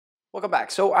Welcome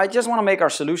back. So I just want to make our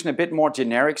solution a bit more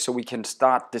generic so we can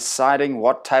start deciding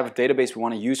what type of database we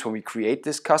want to use when we create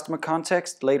this customer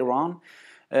context later on.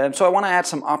 So I want to add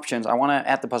some options. I want to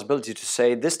add the possibility to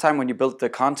say this time when you build the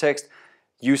context,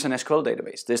 use an SQL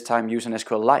database. This time use an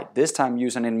SQLite. This time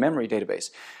use an in-memory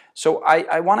database. So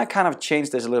I want to kind of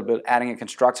change this a little bit, adding a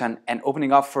constructor and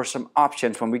opening up for some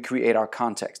options when we create our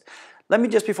context. Let me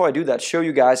just, before I do that, show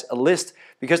you guys a list,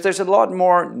 because there's a lot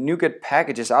more NuGet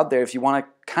packages out there if you want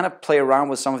to kind of play around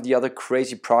with some of the other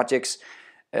crazy projects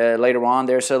later on.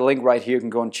 There's a link right here, you can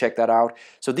go and check that out.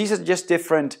 So these are just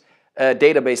different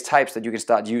database types that you can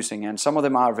start using, and some of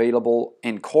them are available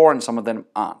in core and some of them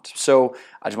aren't. So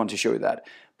I just want to show you that.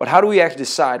 But how do we actually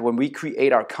decide when we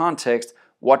create our context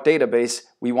what database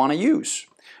we want to use?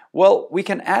 Well, we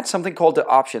can add something called the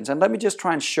options, and let me just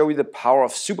try and show you the power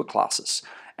of superclasses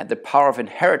and the power of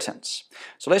inheritance.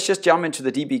 So let's just jump into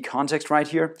the DbContext right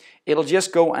here. It'll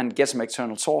just go and get some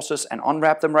external sources and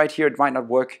unwrap them right here. It might not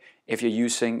work if you're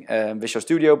using Visual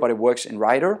Studio, but it works in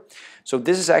Writer. So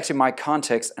this is actually my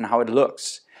context and how it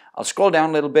looks. I'll scroll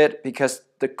down a little bit, because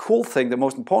the cool thing, the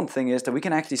most important thing, is that we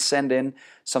can actually send in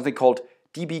something called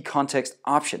DbContext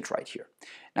options right here.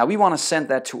 Now we want to send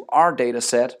that to our data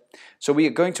set, so we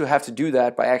are going to have to do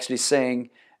that by actually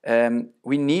saying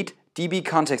we need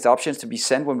DbContext options to be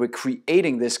sent when we're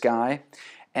creating this guy,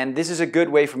 and this is a good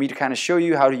way for me to kind of show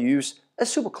you how to use a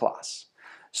superclass.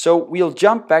 So we'll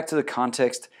jump back to the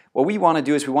context. What we want to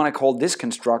do is we want to call this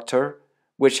constructor,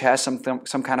 which has some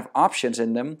kind of options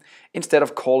in them, instead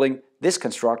of calling this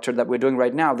constructor that we're doing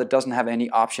right now that doesn't have any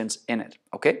options in it.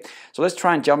 Okay, so let's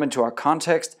try and jump into our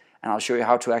context, and I'll show you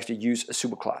how to actually use a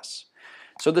superclass.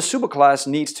 So the superclass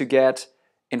needs to get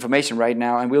information right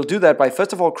now, and we'll do that by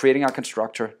first of all creating our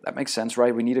constructor. That makes sense,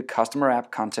 right? We need a customer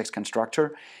app context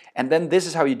constructor, and then this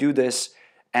is how you do this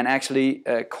and actually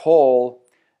call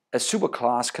a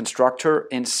superclass constructor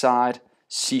inside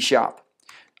C#.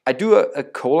 I do a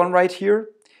colon right here,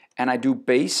 and I do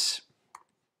base.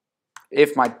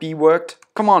 If my B worked,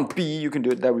 come on B, you can do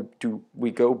it. There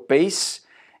we go, base,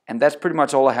 and that's pretty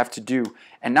much all I have to do.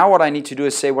 And now what I need to do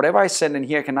is say whatever I send in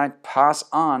here can I pass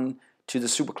on to the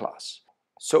superclass.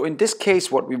 So in this case,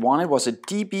 what we wanted was a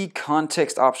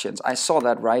DbContext options. I saw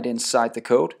that right inside the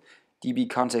code,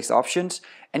 DbContext options.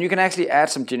 And you can actually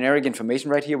add some generic information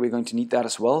right here. We're going to need that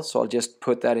as well, so I'll just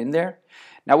put that in there.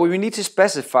 Now what we need to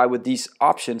specify with these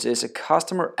options is a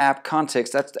customer app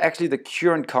context. That's actually the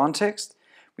current context.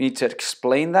 We need to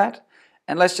explain that.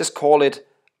 And let's just call it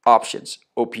options,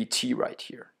 OPT right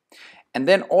here. And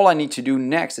then all I need to do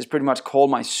next is pretty much call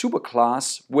my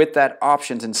superclass with that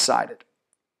options inside it,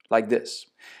 like this.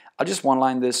 I'll just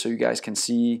one-line this so you guys can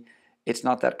see it's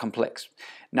not that complex.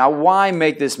 Now why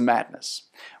make this madness?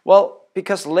 Well,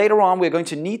 because later on we're going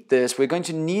to need this. We're going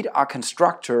to need our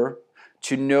constructor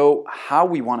to know how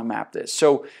we want to map this.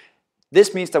 So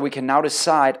this means that we can now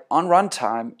decide on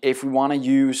runtime if we want to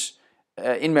use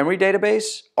in-memory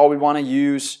database or we want to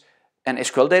use an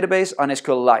SQL database on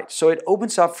SQLite. So it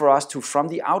opens up for us to, from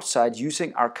the outside,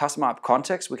 using our customer app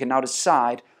context, we can now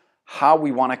decide how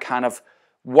we want to kind of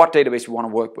what database we want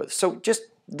to work with. So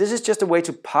this is just a way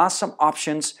to pass some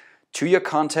options to your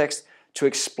context to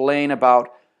explain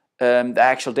about the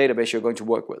actual database you're going to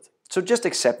work with. So just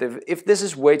accept it. If this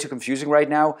is way too confusing right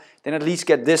now, then at least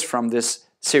get this from this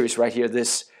series right here,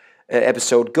 this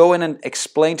episode. Go in and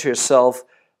explain to yourself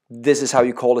this is how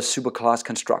you call a superclass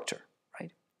constructor.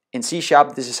 Right? In C#,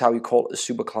 this is how you call a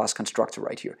superclass constructor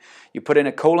right here. You put in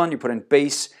a colon, you put in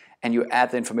base, and you add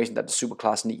the information that the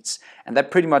superclass needs. And that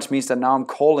pretty much means that now I'm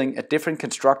calling a different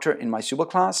constructor in my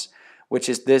superclass, which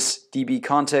is this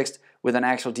DbContext with an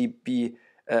actual DB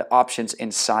options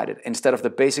inside it, instead of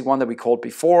the basic one that we called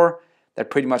before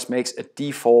that pretty much makes a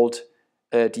default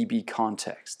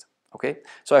DbContext. Okay,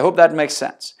 so I hope that makes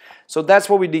sense. So that's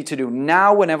what we need to do.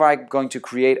 Now whenever I'm going to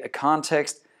create a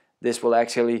context, this will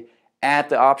actually add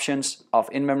the options of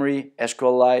in-memory,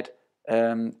 SQLite,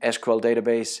 SQL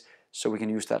database, so we can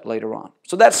use that later on.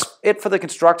 So that's it for the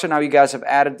constructor. Now you guys have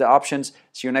added the options.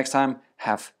 See you next time.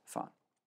 Have fun.